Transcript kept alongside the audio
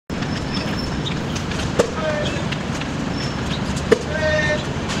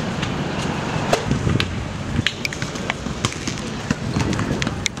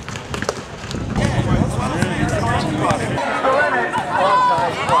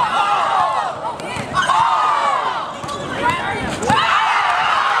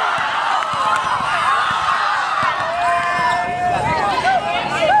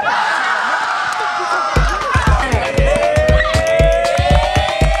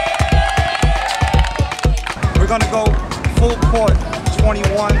court 21,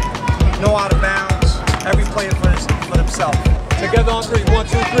 no out of bounds. Every player for themselves. Together on 3. 1,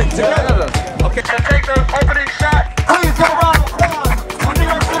 2, 3. Together. Okay. To take the opening shot, please give a round of applause for New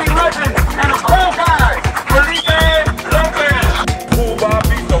York City legend and a cool guy,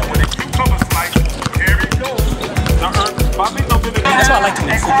 Bobbito with a cucumber slice. Here he goes. Bobbito with a... That's why I like to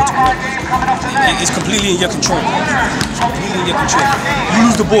win football tournament. It's completely in your control. It's completely in your control. You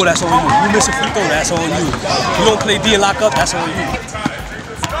lose the ball, that's on you. You miss a free throw, that's on you. You don't play D and lock up, that's on you.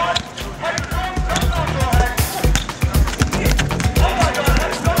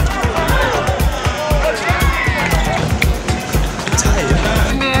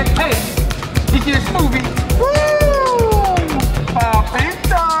 man, hey, he gets moving. Woo!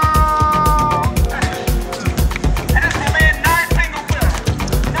 Bobbito! And this will be a 9-finger winner.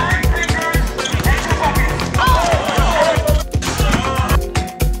 9 fingers and 2 buckets.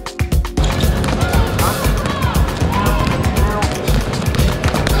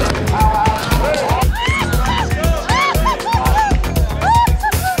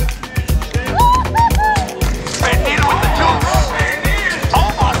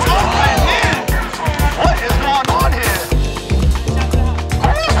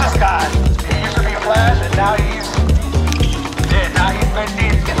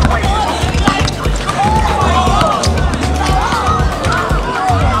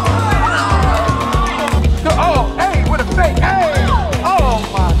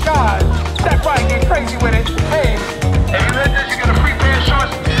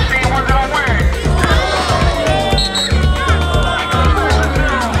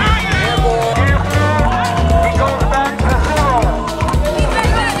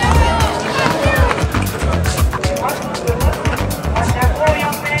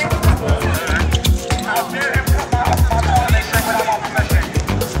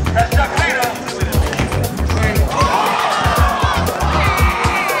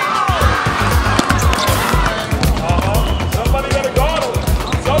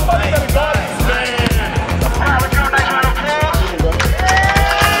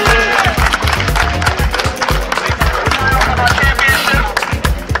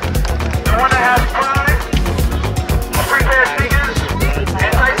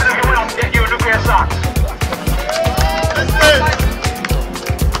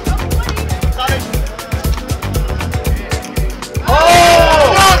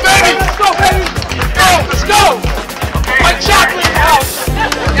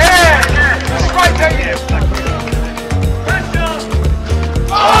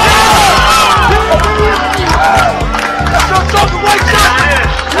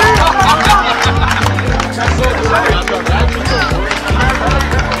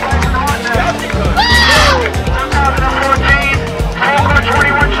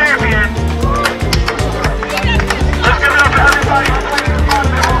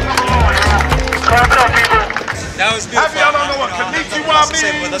 That was beautiful. Y'all don't know what konnichiwa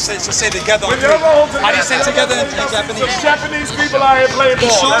means? Let's say together on 3. How do you say together in Japanese? Some Japanese people out here playing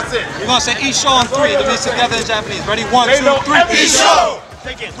ball. That's it. We're going to say Isho on 3. That means together in Japanese. Ready? 1, 2, 3. Isho!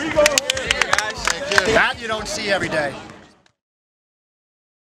 We go. That you don't see every day.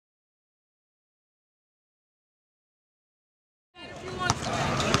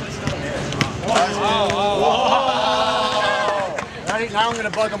 Ready? Now I'm going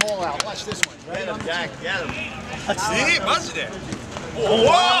to bug them all out. Watch this one. Ready? Get him, Jack. Get him. See? Buzz it.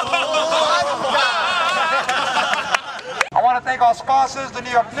 I want to thank our sponsors, the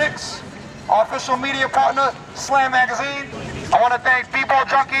New York Knicks, our official media partner, Slam Magazine. I want to thank Bebo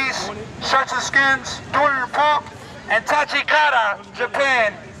Junkies, Shirts and Skins, Dory Report, and Tachikara,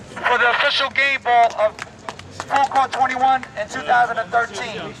 Japan, for the official game ball of Full Court 21 in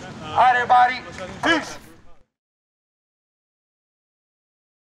 2013. All right, everybody. Peace.